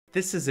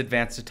This is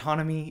Advanced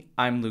Autonomy.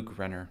 I'm Luke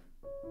Renner.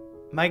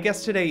 My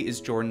guest today is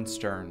Jordan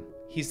Stern.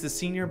 He's the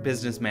Senior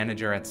Business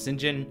Manager at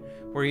Cyngn,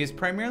 where he is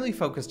primarily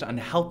focused on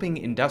helping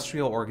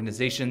industrial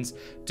organizations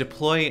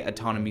deploy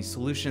autonomy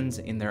solutions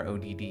in their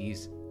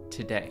ODDs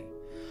today.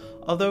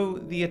 Although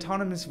the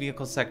autonomous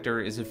vehicle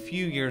sector is a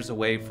few years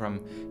away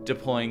from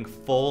deploying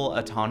full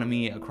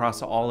autonomy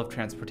across all of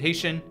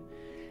transportation,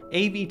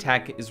 AV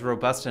tech is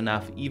robust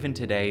enough even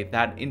today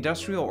that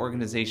industrial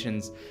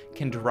organizations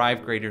can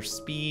derive greater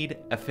speed,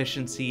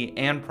 efficiency,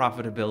 and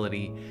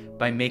profitability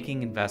by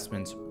making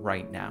investments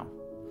right now.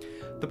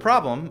 The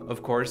problem,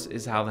 of course,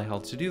 is how the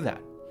hell to do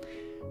that.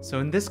 So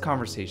in this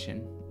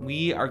conversation,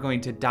 we are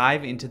going to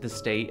dive into the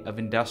state of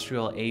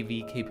industrial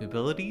AV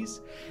capabilities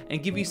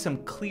and give you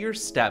some clear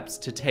steps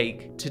to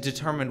take to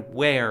determine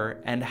where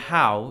and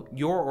how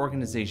your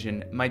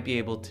organization might be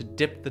able to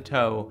dip the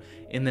toe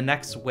in the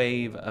next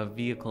wave of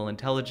vehicle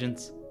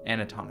intelligence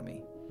and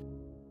autonomy.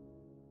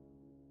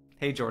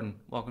 Hey, Jordan,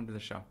 welcome to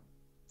the show.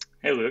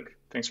 Hey, Luke.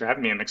 Thanks for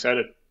having me. I'm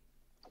excited.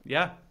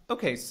 Yeah.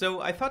 Okay,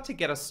 so I thought to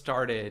get us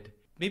started,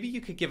 maybe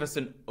you could give us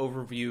an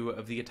overview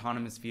of the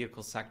autonomous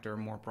vehicle sector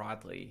more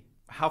broadly.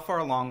 How far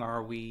along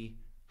are we?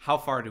 How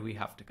far do we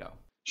have to go?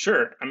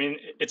 Sure. I mean,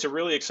 it's a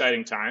really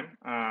exciting time.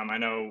 I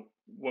know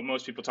what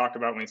most people talk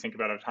about when you think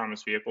about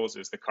autonomous vehicles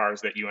is the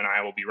cars that you and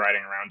I will be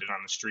riding around in on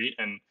the street.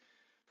 And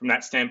from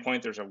that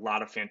standpoint, there's a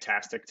lot of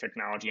fantastic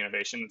technology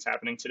innovation that's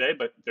happening today,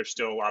 but there's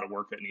still a lot of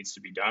work that needs to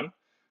be done.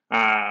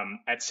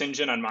 At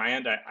Cyngn, on my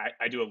end,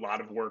 I do a lot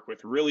of work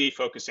with really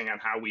focusing on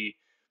how we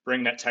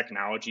bring that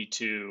technology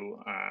to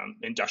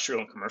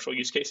industrial and commercial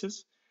use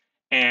cases.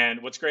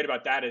 And what's great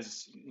about that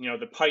is,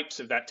 the pipes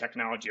of that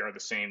technology are the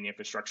same. The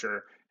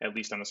infrastructure, at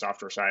least on the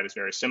software side, is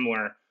very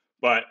similar,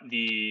 but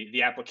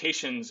the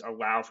applications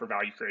allow for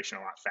value creation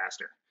a lot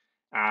faster.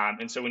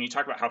 And so when you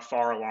talk about how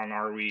far along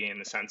are we in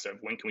the sense of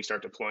when can we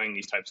start deploying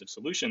these types of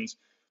solutions,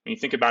 when you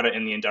think about it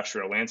in the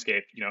industrial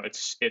landscape,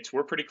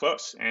 we're pretty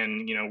close,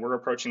 and we're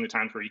approaching the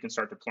times where you can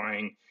start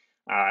deploying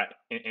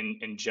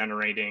and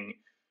generating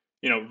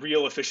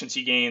real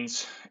efficiency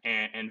gains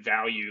and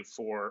value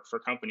for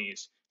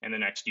companies in the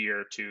next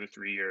year, 2,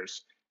 3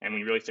 years. And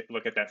when you really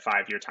look at that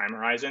 5-year time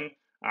horizon,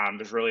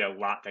 there's really a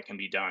lot that can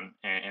be done,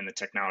 and the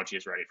technology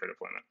is ready for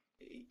deployment.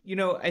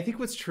 I think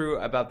what's true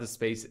about this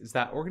space is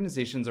that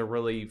organizations are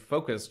really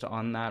focused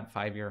on that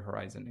 5-year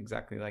horizon,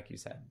 exactly like you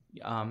said.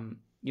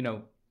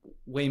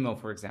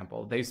 Waymo, for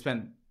example, they've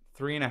spent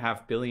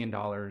 $3.5 billion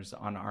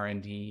on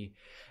R&D,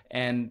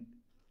 and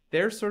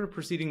they're sort of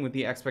proceeding with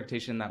the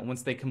expectation that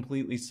once they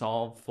completely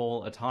solve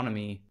full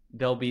autonomy,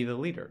 they'll be the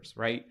leaders,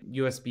 right?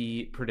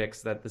 USB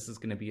predicts that this is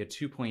going to be a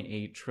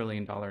 $2.8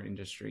 trillion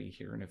industry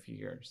here in a few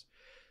years.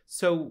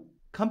 So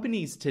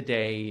companies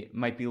today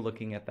might be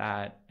looking at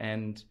that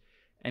and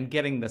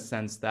getting the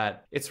sense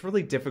that it's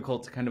really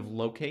difficult to kind of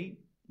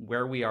locate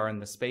where we are in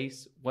the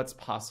space, what's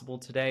possible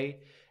today,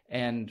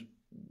 and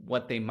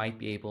what they might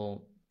be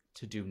able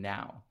to do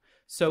now.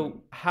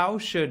 So how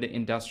should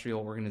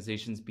industrial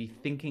organizations be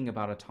thinking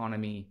about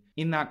autonomy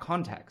in that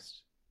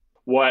context?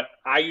 What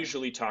I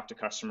usually talk to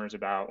customers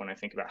about when I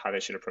think about how they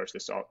should approach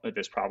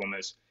this problem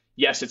is,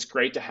 yes, it's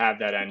great to have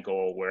that end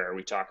goal where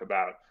we talk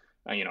about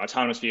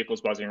autonomous vehicles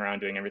buzzing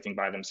around doing everything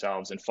by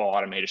themselves and full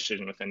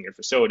automation within your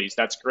facilities.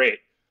 That's great.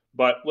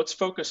 But let's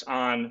focus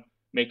on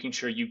making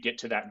sure you get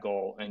to that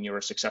goal and you're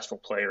a successful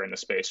player in the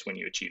space when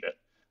you achieve it.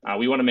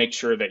 We want to make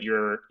sure that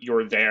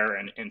you're there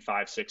and in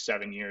 5, 6,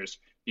 7 years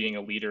being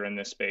a leader in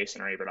this space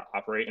and are able to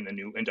operate in the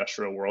new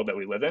industrial world that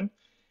we live in.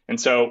 And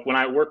so when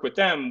I work with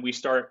them, we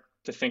start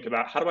to think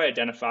about how do I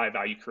identify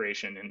value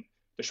creation in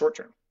the short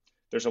term.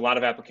 There's a lot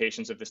of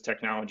applications of this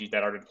technology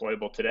that are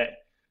deployable today.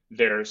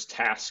 There's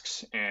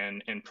tasks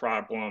and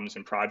problems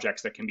and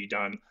projects that can be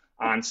done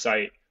on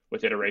site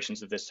with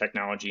iterations of this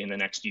technology in the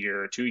next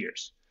year or 2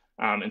 years.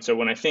 And so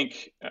when I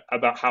think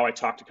about how I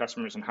talk to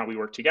customers and how we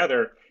work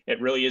together, it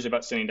really is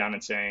about sitting down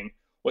and saying,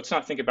 let's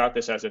not think about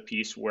this as a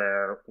piece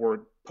where we're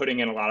putting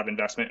in a lot of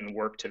investment and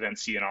work to then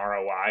see an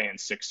ROI in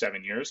 6,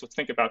 7 years. Let's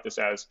think about this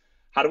as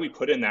how do we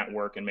put in that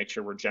work and make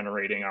sure we're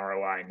generating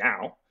ROI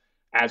now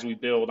as we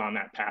build on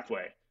that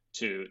pathway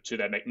to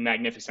that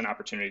magnificent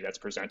opportunity that's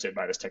presented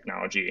by this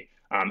technology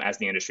as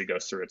the industry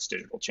goes through its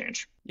digital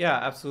change. Yeah,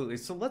 absolutely.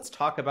 So let's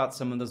talk about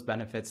some of those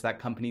benefits that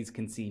companies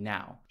can see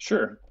now.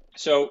 Sure.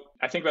 So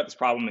I think about this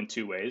problem in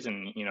 2 ways.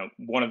 And,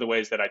 one of the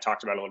ways that I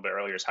talked about a little bit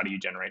earlier is how do you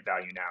generate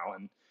value now?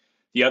 And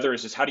the other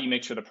is how do you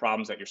make sure the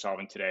problems that you're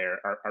solving today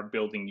are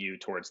building you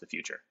towards the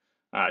future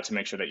to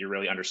make sure that you're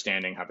really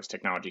understanding how this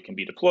technology can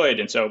be deployed.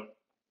 And so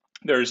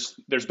there's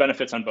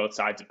benefits on both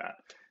sides of that.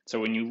 So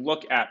when you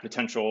look at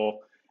potential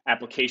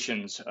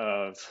applications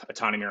of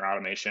autonomy or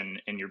automation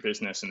in your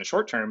business in the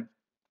short term,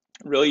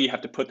 really you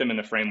have to put them in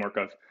the framework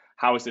of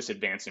how is this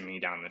advancing me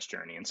down this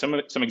journey? And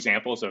some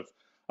examples of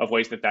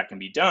ways that can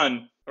be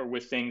done are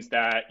with things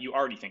that you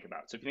already think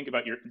about. So if you think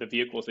about the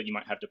vehicles that you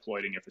might have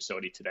deployed in your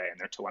facility today and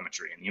their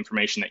telemetry and the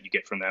information that you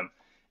get from them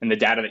and the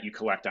data that you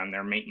collect on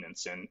their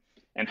maintenance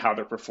and how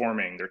they're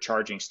performing, their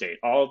charging state,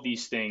 all of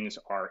these things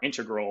are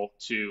integral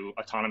to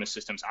autonomous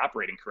systems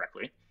operating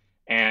correctly.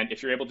 And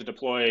if you're able to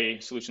deploy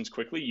solutions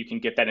quickly, you can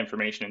get that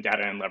information and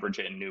data and leverage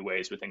it in new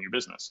ways within your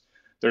business.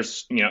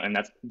 There's, and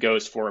that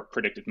goes for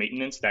predictive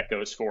maintenance, that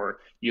goes for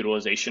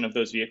utilization of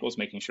those vehicles,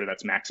 making sure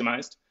that's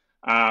maximized.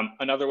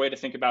 Another way to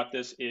think about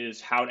this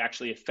is how it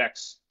actually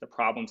affects the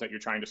problems that you're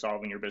trying to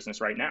solve in your business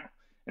right now.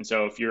 And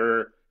so if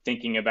you're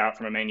thinking about,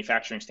 from a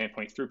manufacturing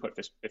standpoint,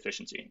 throughput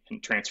efficiency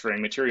and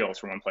transferring materials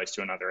from one place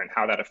to another and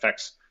how that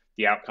affects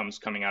the outcomes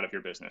coming out of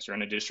your business, or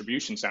in a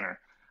distribution center,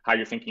 how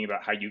you're thinking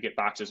about how you get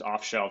boxes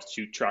off shelves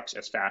to trucks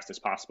as fast as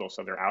possible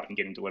so they're out and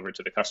getting delivered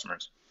to the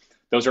customers.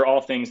 Those are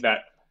all things that,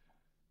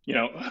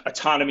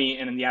 autonomy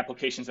and in the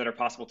applications that are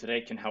possible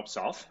today can help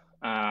solve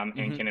and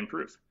can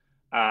improve.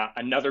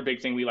 Another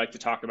big thing we like to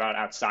talk about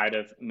outside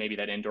of maybe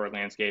that indoor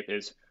landscape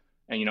is,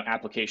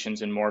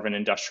 applications in more of an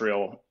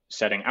industrial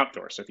setting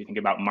outdoors. So if you think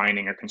about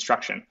mining or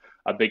construction,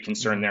 a big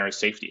concern there is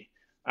safety.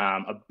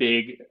 A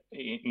big,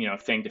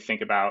 thing to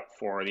think about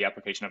for the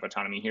application of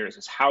autonomy here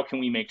is how can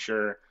we make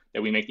sure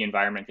that we make the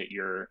environment that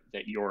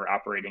you're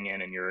operating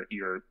in and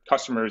your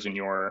customers and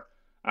your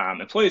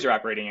employees are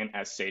operating in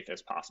as safe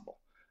as possible.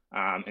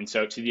 And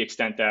so to the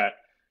extent that,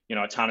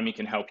 autonomy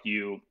can help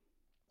you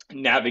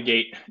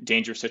navigate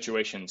dangerous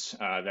situations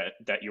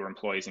that your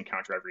employees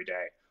encounter every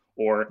day,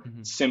 or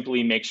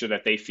simply make sure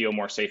that they feel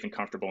more safe and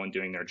comfortable in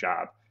doing their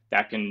job,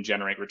 that can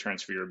generate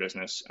returns for your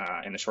business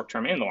in the short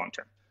term and the long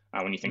term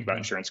when you think about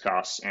insurance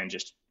costs and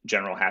just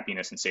general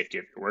happiness and safety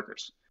of your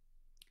workers.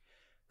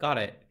 Got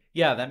it.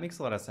 Yeah, that makes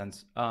a lot of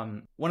sense.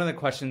 One of the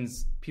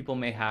questions people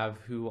may have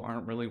who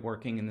aren't really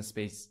working in the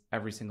space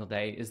every single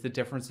day is the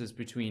differences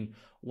between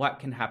what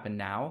can happen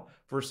now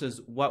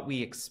versus what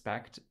we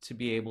expect to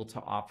be able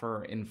to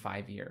offer in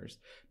 5 years.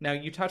 Now,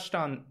 you touched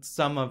on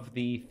some of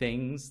the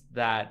things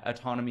that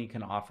autonomy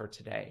can offer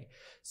today.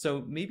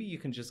 So maybe you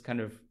can just kind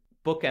of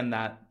bookend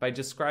that by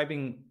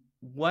describing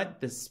what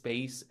the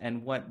space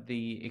and what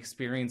the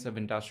experience of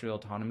industrial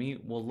autonomy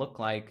will look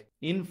like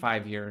in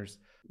 5 years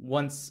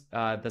once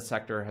the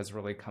sector has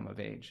really come of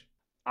age.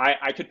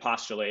 I could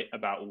postulate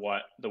about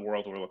what the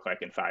world will look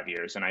like in 5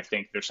 years, and I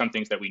think there's some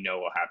things that we know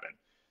will happen.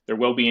 There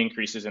will be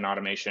increases in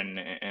automation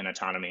and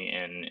autonomy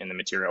in the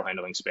material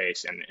handling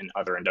space and in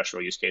other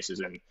industrial use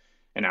cases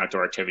and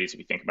outdoor activities if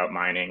you think about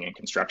mining and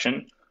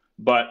construction.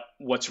 But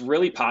what's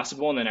really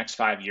possible in the next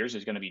 5 years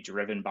is going to be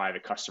driven by the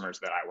customers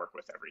that I work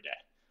with every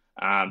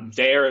day.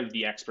 They are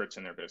the experts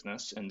in their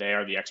business, and they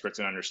are the experts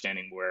in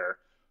understanding where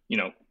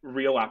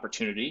real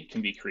opportunity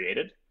can be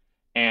created.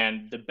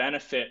 And the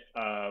benefit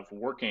of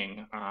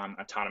working on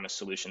autonomous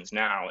solutions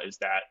now is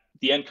that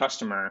the end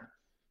customer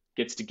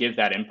gets to give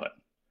that input.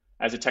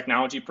 As a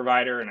technology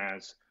provider and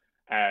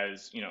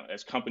as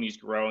companies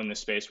grow in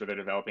this space where they're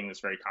developing this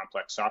very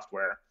complex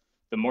software,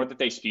 the more that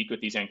they speak with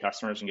these end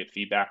customers and get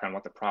feedback on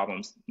what the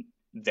problems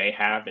they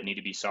have that need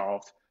to be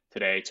solved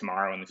today,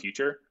 tomorrow, and the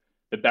future,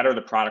 the better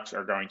the products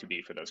are going to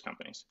be for those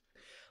companies.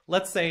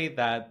 Let's say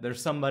that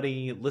there's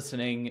somebody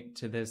listening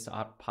to this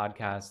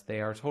podcast. They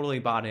are totally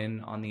bought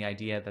in on the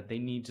idea that they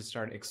need to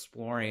start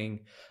exploring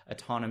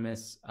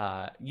autonomous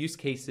use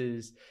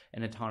cases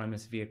and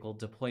autonomous vehicle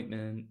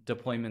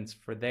deployments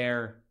for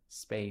their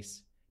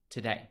space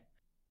today.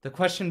 The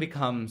question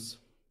becomes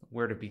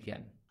where to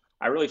begin.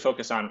 I really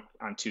focus on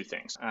two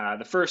things.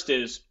 The first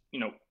is,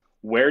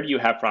 where do you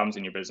have problems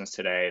in your business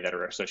today that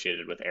are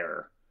associated with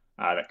error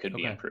that could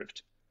be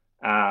improved?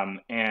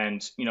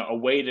 And a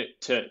way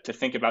to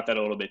think about that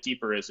a little bit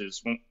deeper is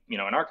in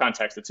our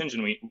context at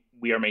Cyngn,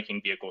 we are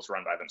making vehicles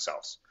run by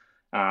themselves.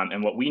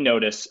 And what we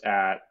notice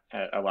at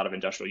a lot of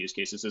industrial use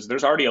cases is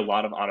there's already a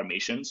lot of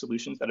automation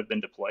solutions that have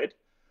been deployed,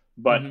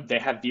 but they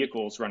have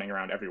vehicles running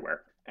around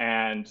everywhere.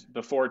 And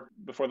before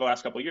the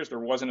last couple of years, there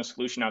wasn't a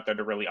solution out there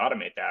to really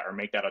automate that or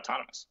make that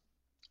autonomous.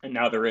 And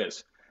now there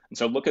is. And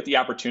so look at the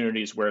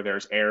opportunities where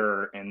there's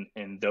error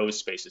in those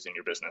spaces in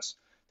your business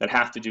that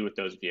have to do with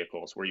those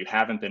vehicles, where you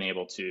haven't been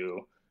able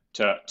to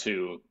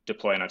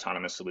deploy an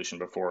autonomous solution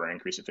before or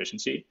increase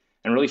efficiency,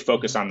 and really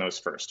focus on those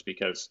first,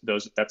 because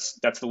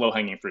that's the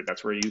low-hanging fruit.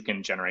 That's where you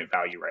can generate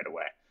value right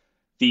away.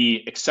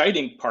 The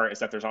exciting part is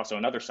that there's also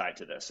another side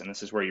to this, and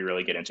this is where you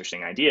really get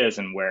interesting ideas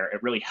and where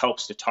it really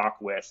helps to talk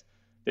with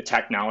the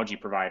technology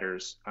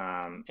providers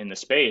in the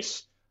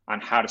space on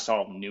how to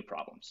solve new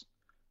problems.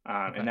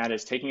 And that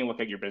is taking a look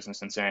at your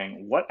business and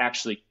saying, what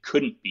actually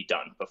couldn't be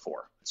done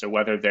before? So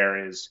whether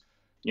there is,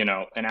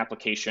 an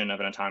application of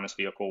an autonomous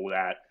vehicle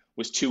that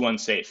was too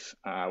unsafe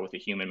with a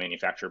human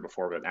manufacturer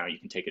before, but now you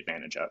can take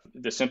advantage of.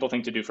 The simple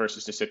thing to do first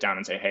is to sit down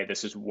and say, hey,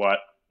 this is what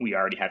we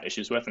already have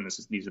issues with, and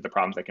these are the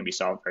problems that can be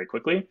solved very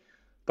quickly.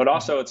 But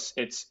also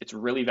it's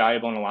really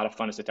valuable and a lot of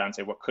fun to sit down and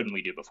say, what couldn't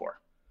we do before?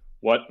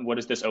 What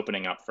is this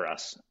opening up for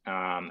us?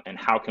 And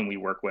how can we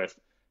work with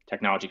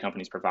technology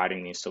companies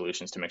providing these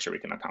solutions to make sure we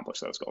can accomplish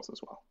those goals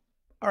as well?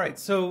 All right,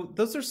 so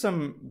those are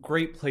some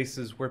great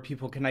places where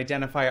people can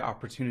identify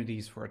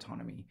opportunities for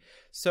autonomy.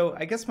 So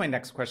I guess my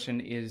next question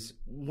is,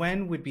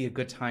 when would be a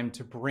good time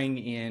to bring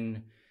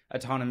in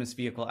autonomous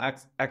vehicle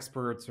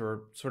experts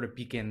or sort of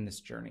begin this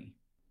journey?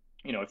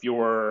 If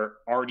you're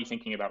already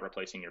thinking about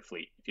replacing your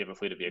fleet, if you have a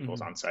fleet of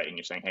vehicles on site and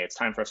you're saying, hey, it's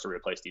time for us to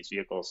replace these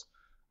vehicles,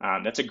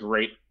 That's a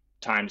great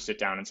time to sit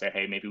down and say,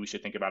 hey, maybe we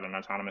should think about an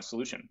autonomous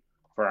solution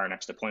for our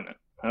next deployment.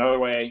 Another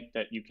way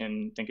that you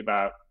can think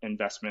about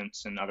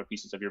investments and other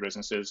pieces of your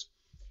business is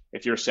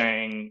if you're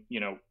saying,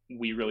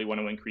 we really want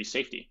to increase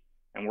safety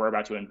and we're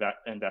about to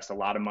invest a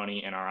lot of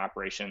money in our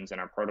operations and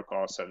our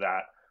protocols so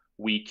that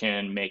we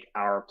can make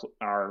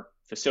our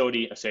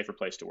facility a safer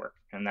place to work.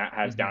 And that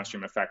has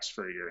downstream effects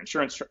for your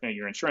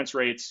insurance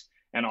rates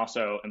and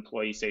also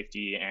employee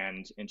safety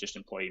and just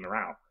employee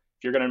morale.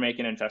 If you're going to make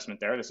an investment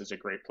there, this is a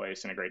great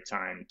place and a great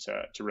time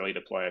to really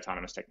deploy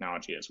autonomous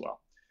technology as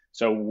well.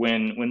 So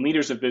when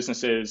leaders of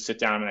businesses sit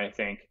down and I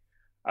think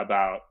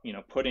about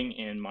putting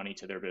in money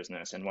to their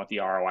business and what the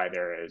ROI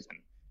there is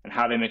and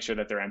how they make sure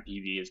that their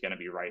MPV is going to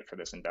be right for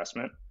this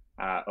investment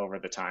over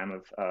the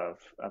time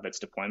of its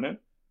deployment,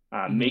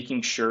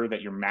 making sure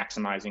that you're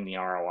maximizing the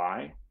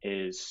ROI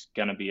is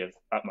going to be of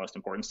utmost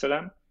importance to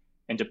them.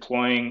 And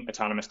deploying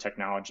autonomous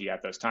technology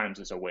at those times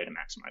is a way to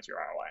maximize your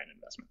ROI and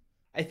investment.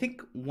 I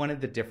think one of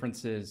the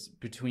differences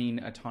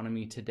between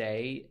autonomy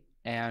today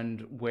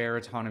and where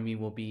autonomy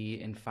will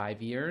be in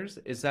 5 years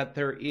is that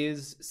there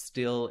is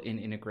still an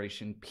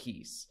integration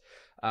piece.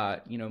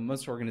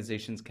 Most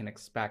organizations can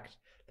expect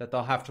that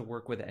they'll have to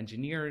work with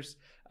engineers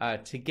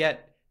to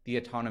get the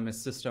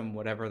autonomous system,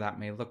 whatever that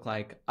may look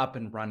like, up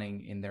and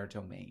running in their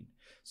domain.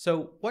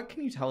 So what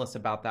can you tell us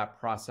about that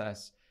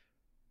process?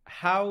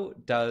 How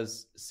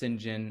does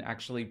Cyngn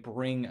actually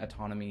bring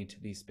autonomy to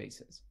these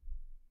spaces?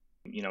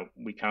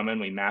 We come in,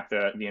 we map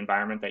the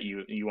environment that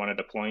you want to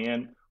deploy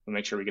in. We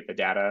make sure we get the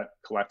data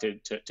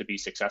collected to be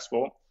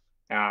successful.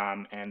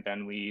 And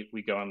then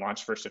we go and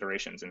launch first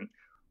iterations. And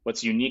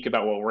what's unique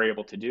about what we're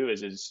able to do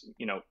is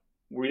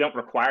we don't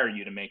require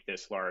you to make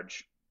this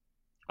large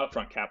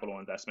upfront capital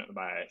investment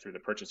through the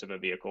purchase of a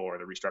vehicle or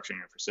the restructuring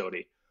of your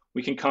facility.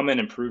 We can come in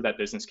and prove that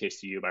business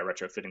case to you by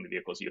retrofitting the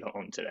vehicles you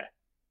own today.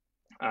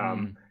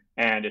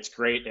 And it's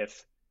great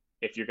if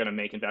you're going to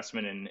make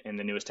investment in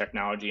the newest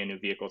technology and new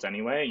vehicles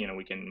anyway.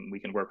 We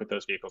can work with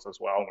those vehicles as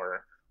well,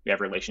 where we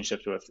have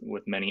relationships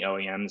with many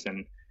OEMs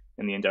and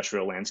in the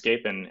industrial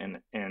landscape and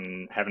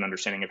have an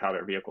understanding of how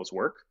their vehicles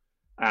work.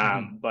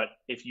 But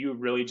if you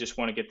really just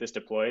want to get this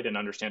deployed and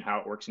understand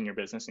how it works in your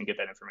business and get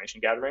that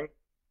information gathering,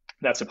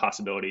 that's a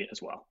possibility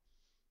as well.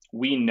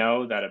 We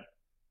know that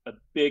a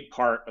big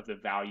part of the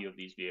value of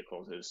these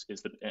vehicles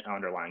is the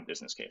underlying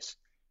business case.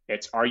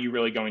 It's, are you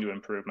really going to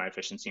improve my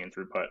efficiency and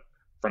throughput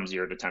from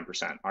 0 to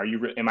 10%?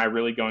 Am I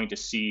really going to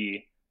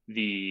see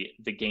the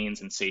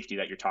gains in safety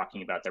that you're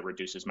talking about that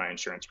reduces my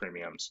insurance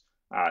premiums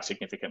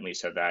significantly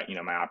so that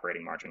my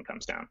operating margin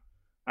comes down?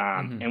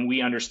 And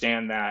we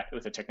understand that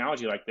with a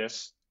technology like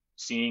this,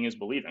 seeing is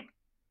believing.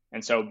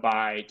 And so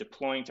by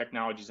deploying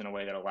technologies in a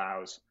way that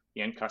allows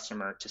the end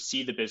customer to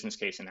see the business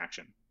case in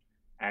action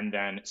and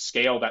then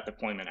scale that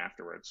deployment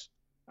afterwards,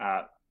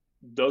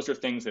 those are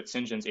things that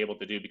Cyngn's able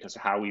to do because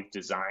of how we've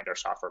designed our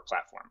software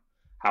platform,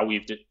 how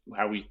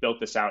we've built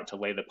this out to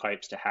lay the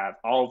pipes to have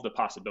all of the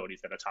possibilities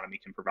that autonomy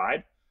can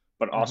provide,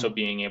 but also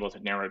being able to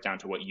narrow it down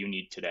to what you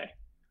need today,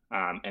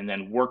 and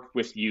then work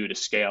with you to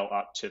scale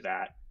up to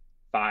that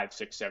 5,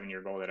 6,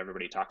 7-year goal that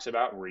everybody talks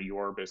about, where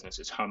your business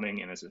is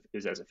humming and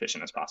is as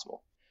efficient as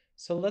possible.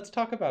 So let's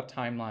talk about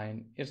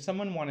timeline. If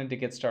someone wanted to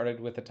get started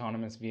with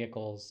autonomous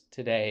vehicles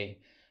today,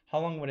 how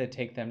long would it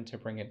take them to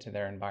bring it to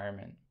their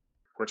environment?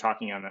 We're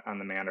talking on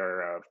the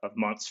matter of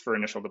months for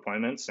initial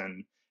deployments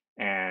and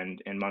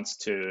months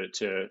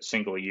to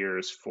single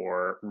years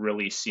for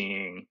really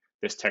seeing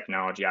this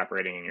technology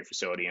operating in your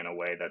facility in a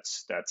way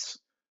that's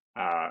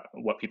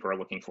what people are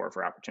looking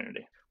for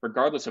opportunity.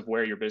 Regardless of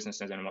where your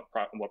business is and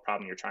what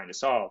problem you're trying to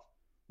solve,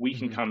 we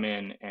can come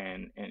in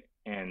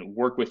and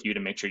work with you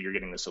to make sure you're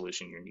getting the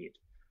solution you need.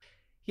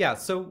 Yeah,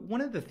 so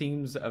one of the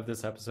themes of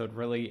this episode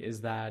really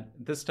is that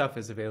this stuff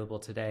is available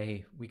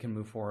today. We can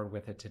move forward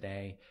with it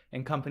today,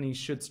 and companies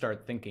should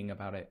start thinking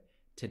about it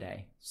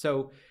today.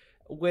 So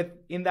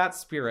in that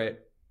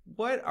spirit,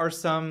 what are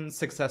some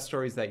success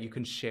stories that you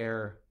can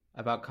share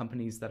about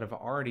companies that have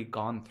already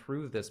gone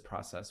through this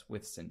process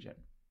with Cyngn?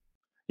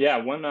 Yeah,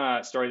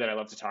 one story that I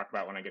love to talk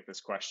about when I get this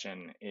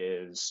question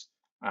is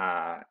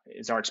our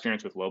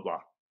experience with Loblaw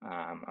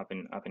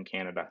up in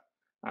Canada.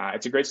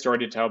 It's a great story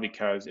to tell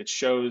because it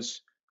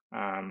shows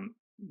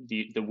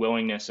the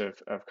willingness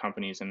of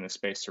companies in this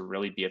space to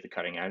really be at the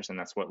cutting edge, and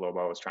that's what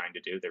Loblaw was trying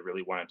to do. They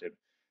really wanted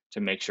to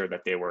make sure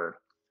that they were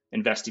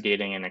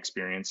investigating and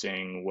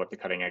experiencing what the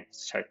cutting edge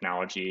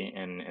technology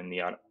and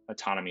the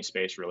autonomy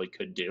space really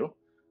could do,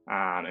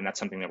 and that's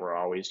something that we're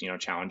always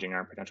challenging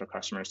our potential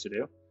customers to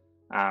do.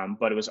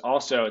 But it's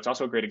also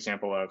a great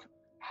example of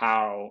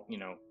how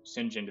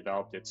Cyngn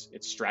developed its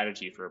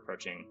strategy for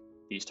approaching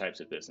these types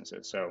of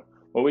businesses. So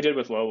what we did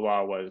with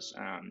Loblaw was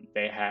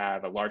they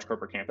have a large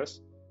corporate campus,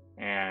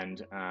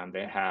 and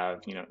they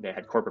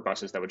had corporate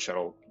buses that would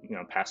shuttle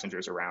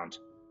passengers around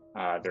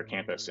their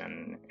campus,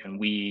 and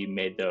we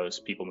made those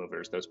people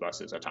movers, those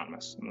buses,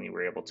 autonomous, and we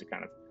were able to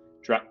kind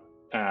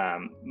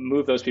of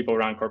move those people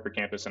around corporate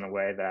campus in a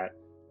way that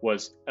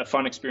was a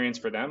fun experience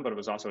for them, but it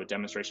was also a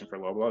demonstration for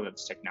Loblaw that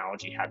this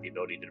technology had the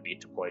ability to be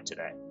deployed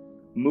today.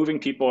 moving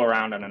people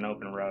around on an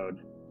open road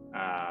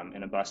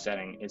in a bus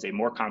setting is a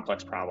more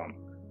complex problem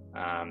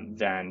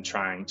than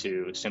trying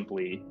to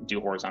simply do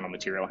horizontal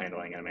material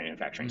handling in a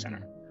manufacturing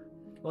center.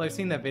 Well, I've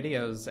seen the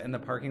videos, and the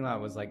parking lot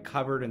was like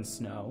covered in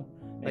snow.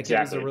 Like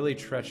Exactly. It was a really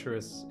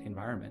treacherous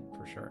environment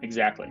for sure.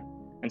 Exactly.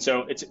 And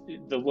so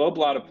the low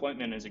blow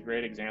deployment is a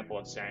great example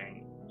of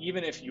saying,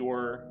 even if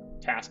your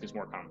task is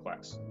more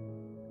complex,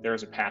 there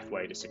is a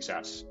pathway to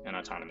success and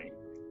autonomy.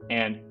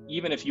 And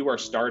even if you are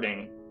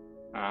starting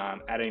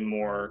at a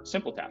more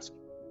simple task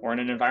or in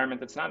an environment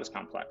that's not as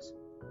complex,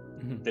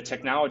 the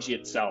technology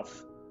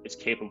itself is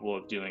capable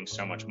of doing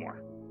so much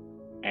more.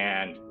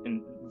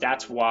 And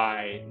that's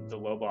why the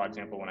low blow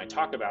example, when I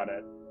talk about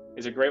it,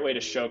 is a great way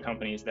to show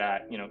companies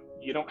that,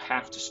 you don't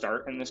have to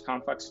start in this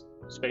complex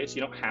space.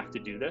 You don't have to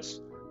do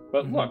this.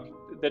 But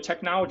look, the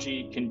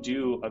technology can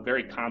do a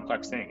very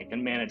complex thing. It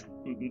can manage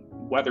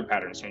weather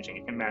patterns changing.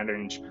 It can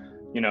manage,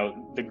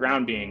 the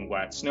ground being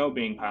wet, snow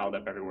being piled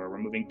up everywhere. We're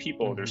moving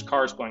people. There's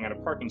cars pulling out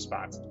of parking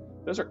spots.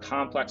 Those are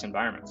complex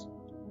environments.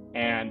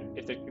 And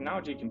if the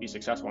technology can be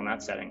successful in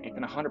that setting, it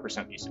can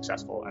 100% be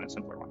successful in a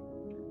simpler one.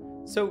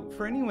 So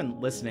for anyone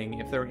listening,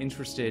 if they're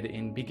interested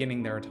in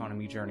beginning their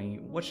autonomy journey,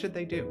 what should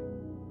they do?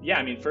 Yeah,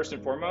 I mean, first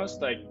and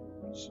foremost,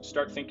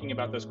 start thinking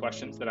about those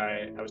questions that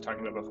I was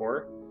talking about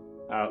before.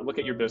 Look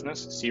at your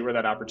business, see where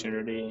that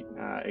opportunity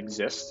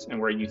exists and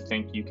where you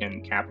think you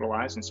can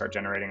capitalize and start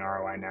generating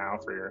ROI now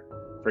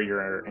for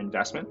your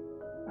investment.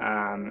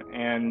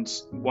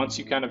 And once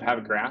you kind of have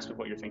a grasp of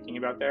what you're thinking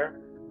about there,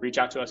 reach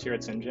out to us here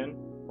at Cyngn.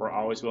 We're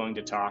always willing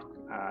to talk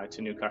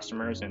to new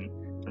customers and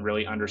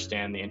really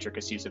understand the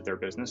intricacies of their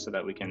business so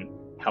that we can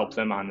help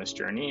them on this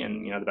journey.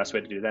 And the best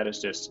way to do that is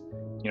just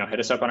hit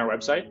us up on our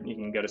website. You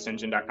can go to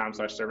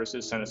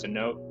cyngn.com/services, send us a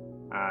note,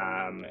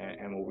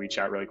 and we'll reach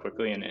out really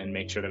quickly and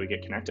make sure that we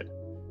get connected.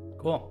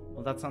 Cool.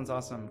 Well, that sounds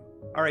awesome.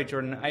 All right,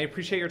 Jordan, I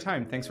appreciate your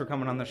time. Thanks for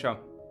coming on the show.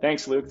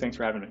 Thanks, Luke. Thanks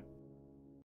for having me.